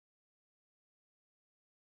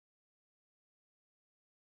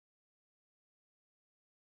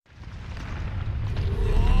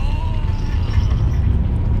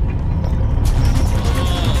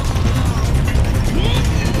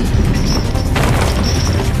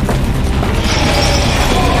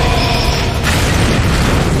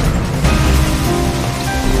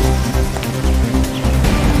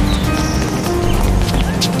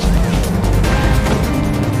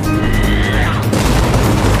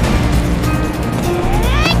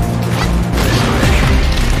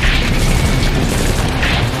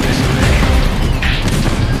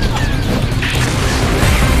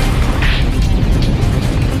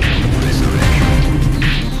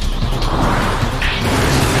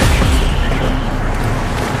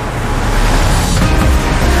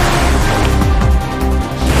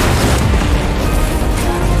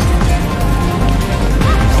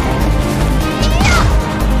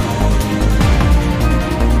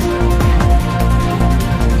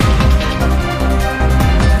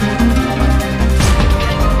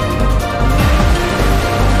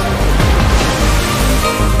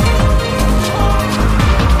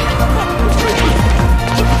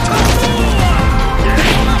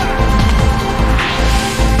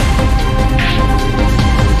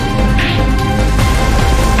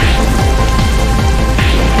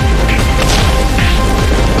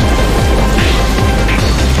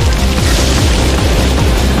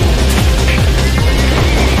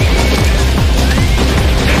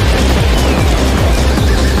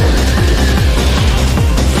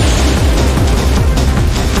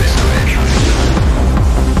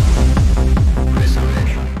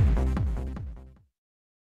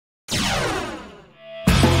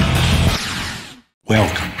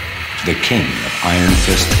Welcome to the King of Iron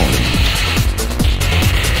Fist Tournament.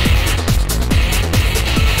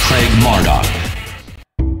 Craig Marduk.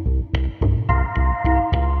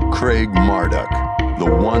 Craig Marduk, the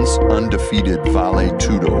once undefeated Vale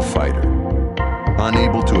Tudo fighter.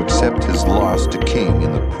 Unable to accept his loss to King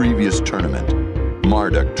in the previous tournament,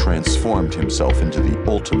 Marduk transformed himself into the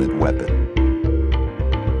ultimate weapon.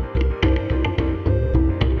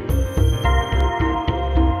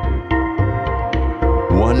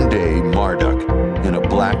 One day, Marduk, in a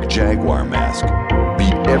black Jaguar mask,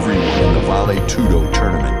 beat everyone in the Vale Tudo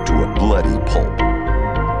tournament to a bloody pulp.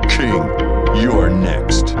 King, you're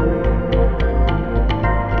next.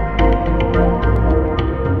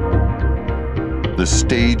 The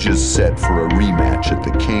stage is set for a rematch at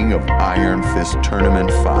the King of Iron Fist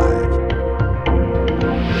Tournament 5.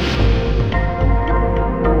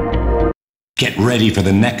 Get ready for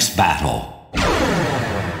the next battle.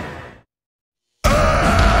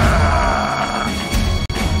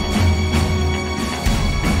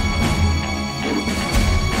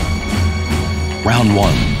 Round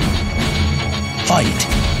 1. Fight.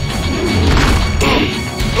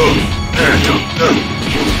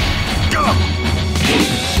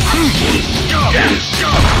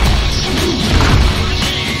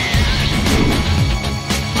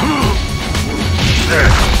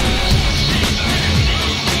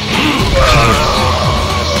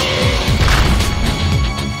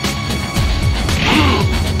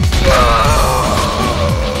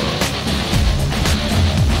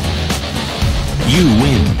 You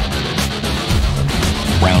win.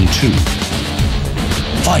 Round 2.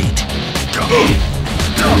 Fight.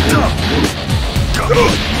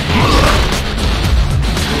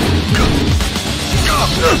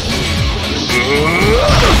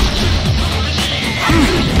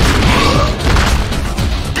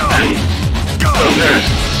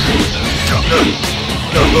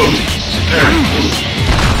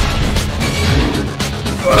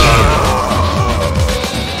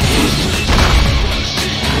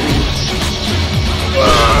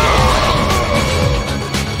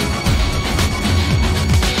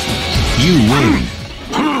 You win.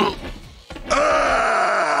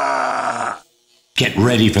 Get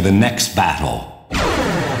ready for the next battle.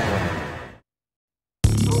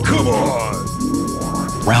 Come on.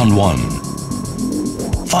 Round 1.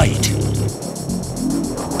 Fight.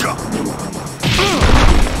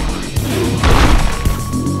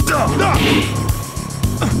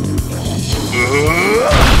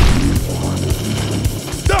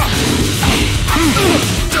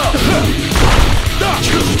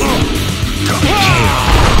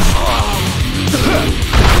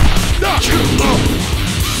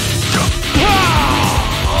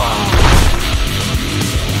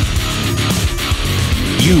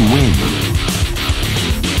 You win.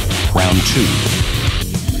 Round 2.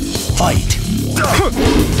 Fight.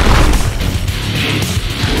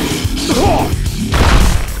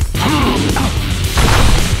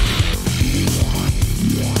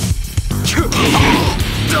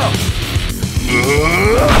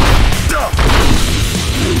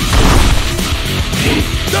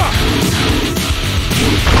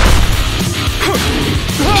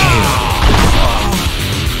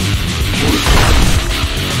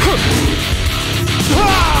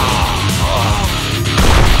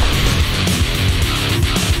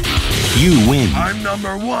 You win. I'm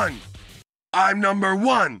number 1. I'm number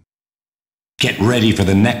 1. Get ready for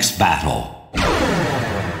the next battle.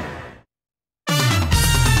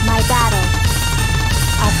 My battle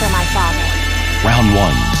after my father. Round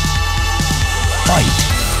 1. Fight.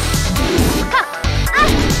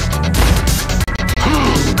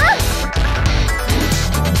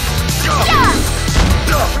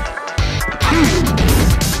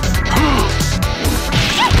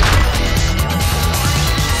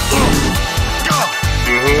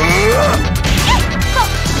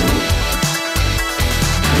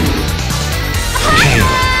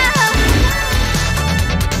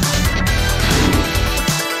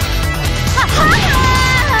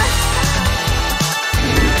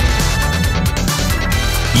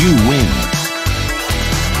 You win.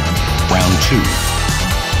 Round 2.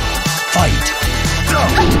 Fight.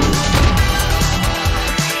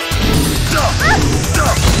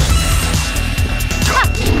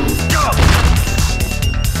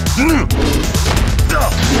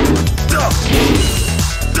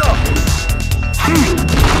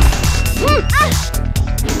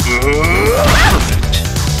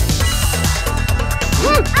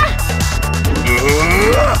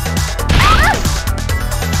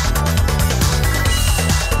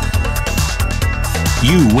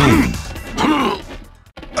 You win.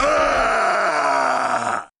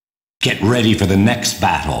 Get Get ready for the next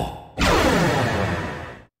battle.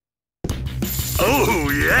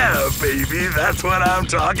 Oh, yeah, baby. That's what I'm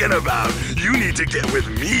talking about. You need to get with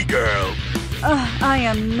me, girl. I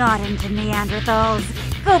am not into Neanderthals.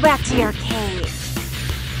 Go back to your cave.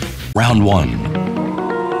 Round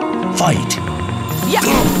 1. Fight. Yeah.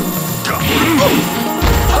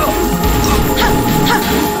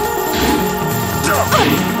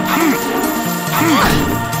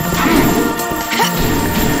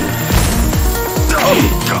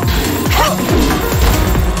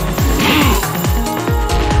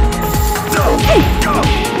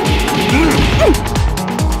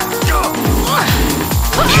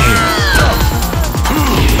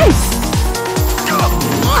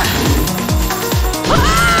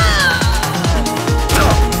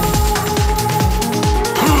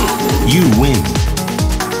 You win.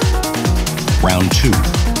 Round 2.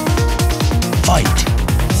 Fight.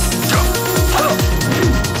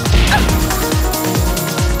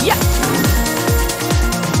 Yeah.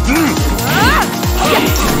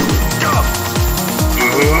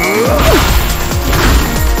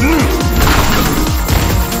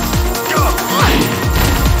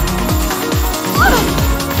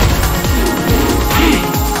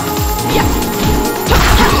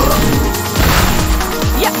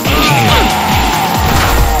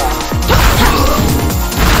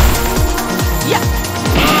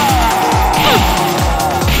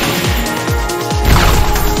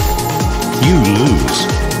 You lose.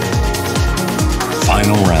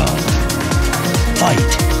 Final round.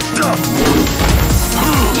 Fight.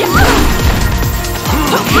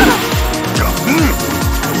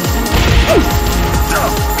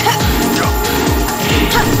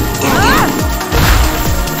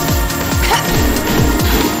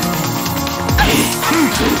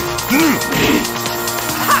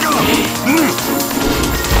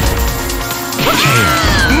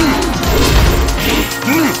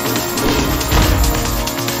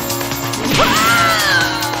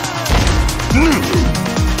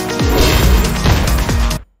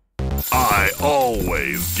 I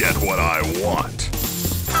always get what I want.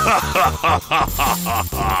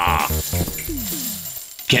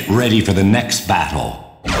 Get ready for the next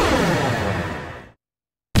battle.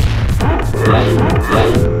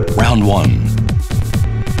 Round 1.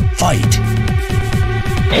 Fight.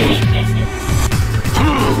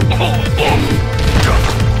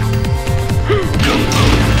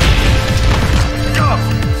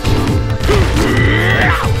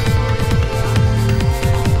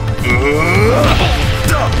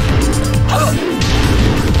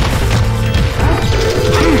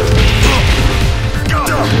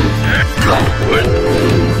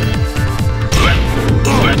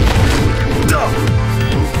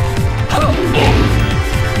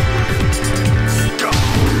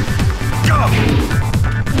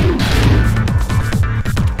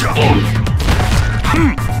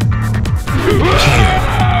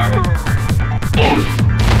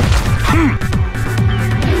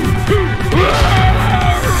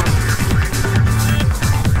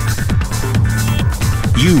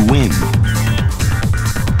 You win.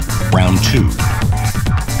 Round 2.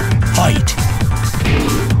 Fight.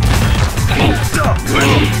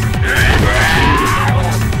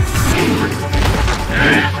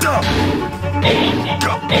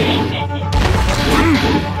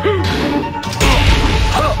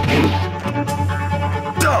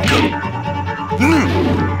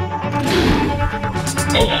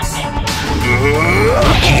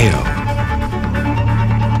 KO.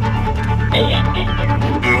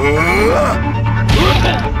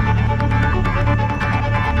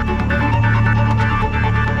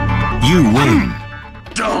 You win.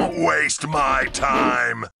 Don't waste my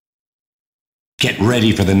time. Get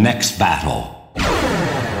ready for the next battle.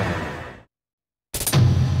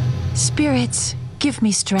 Spirits, give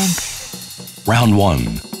me strength. Round 1.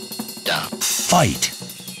 Fight.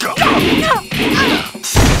 Go.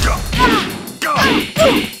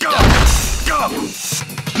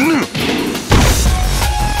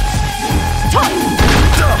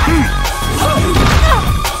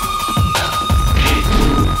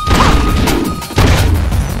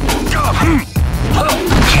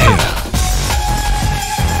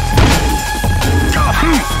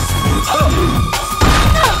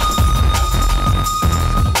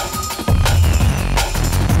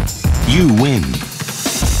 You win.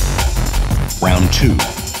 Round 2.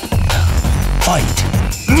 Fight.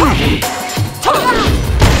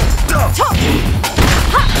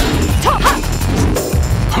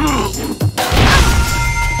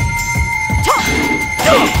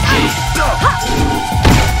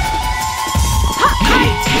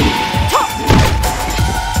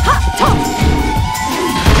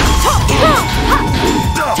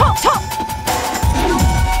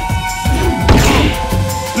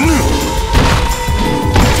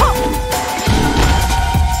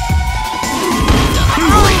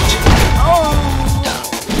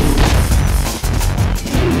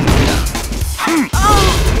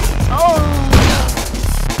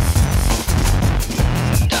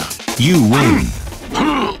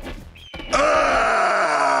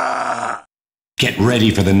 Get ready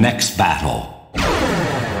for the next battle.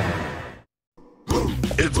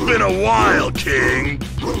 It's been a while, King.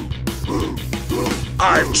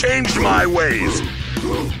 I've changed my ways.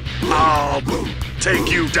 I'll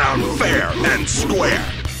take you down fair and square.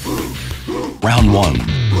 Round 1.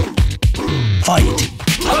 Fight.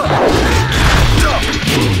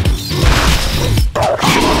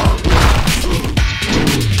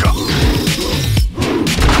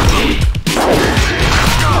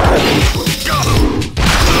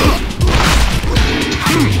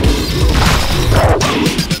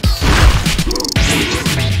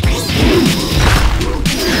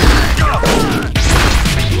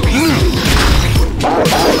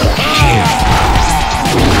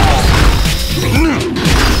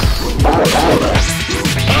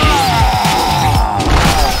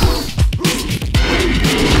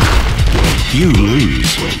 You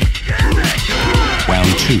lose.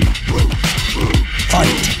 Round 2.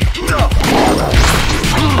 Fight.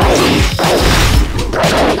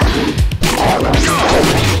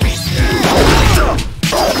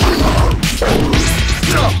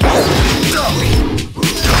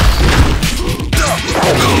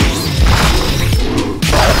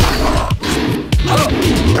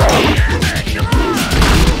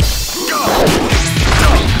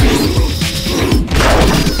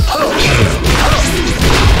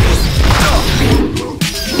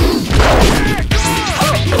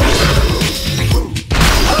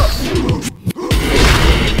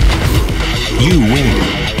 You win.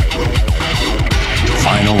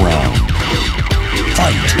 Final round.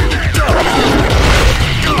 Fight.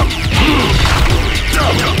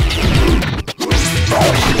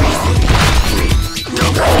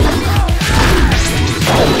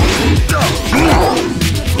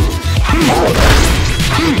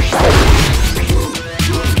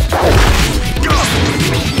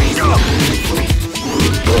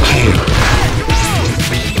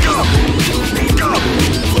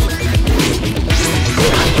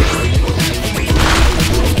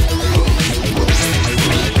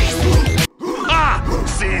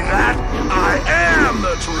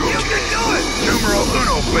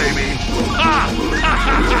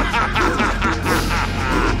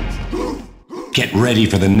 Get ready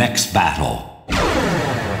for the next battle.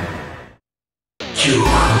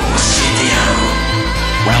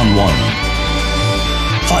 Round 1.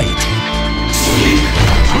 Fight.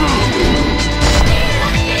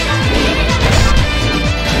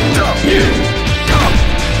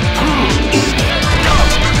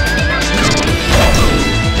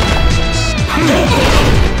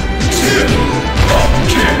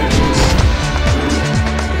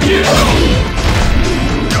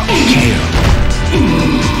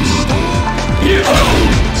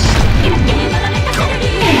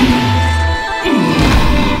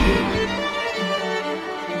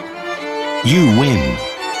 You win.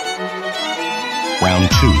 Round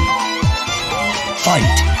 2.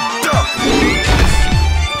 Fight.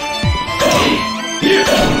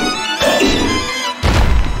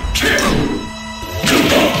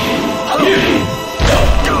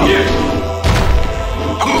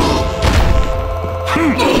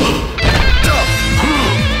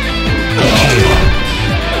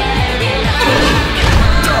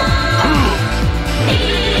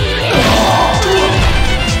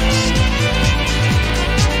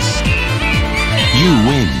 You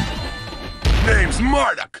win. Name's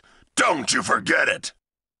Marduk. Don't you forget it.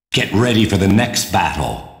 Get ready for the next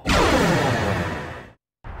battle.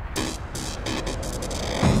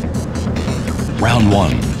 Round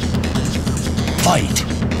 1. Fight.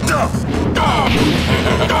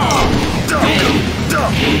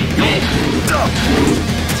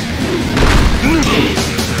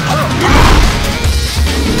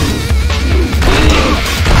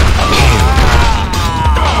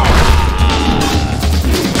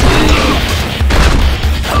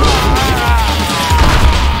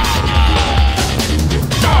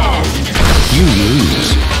 You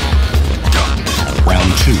lose.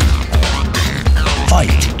 Round 2.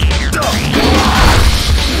 Fight.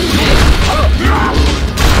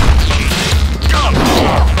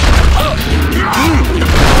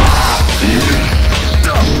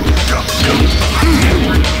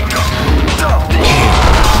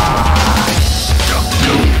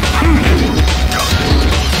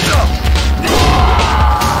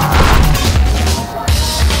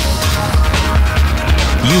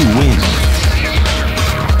 You win.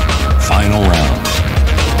 Final round.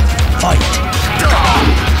 Fight.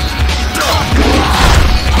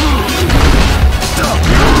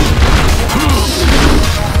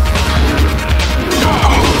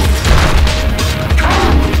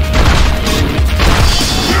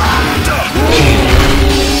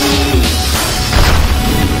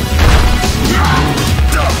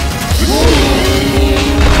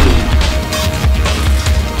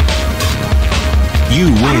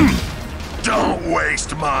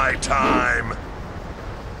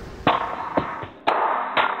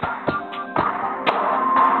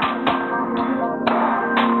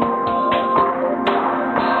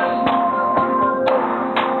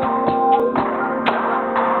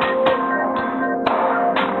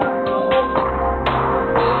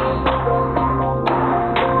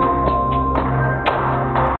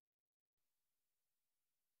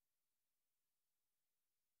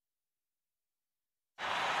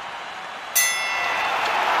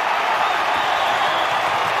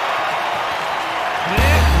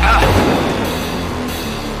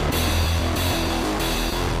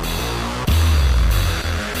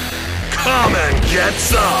 get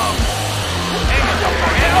some.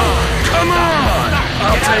 Come on!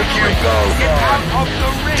 I'll take you both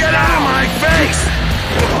on. Get out of my face!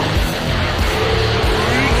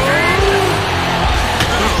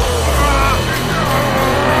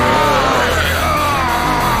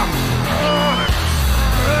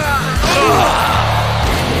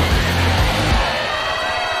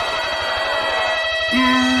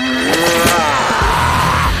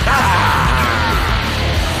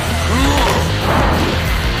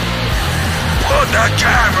 Put the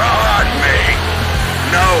camera on me!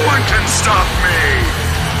 No one can stop me!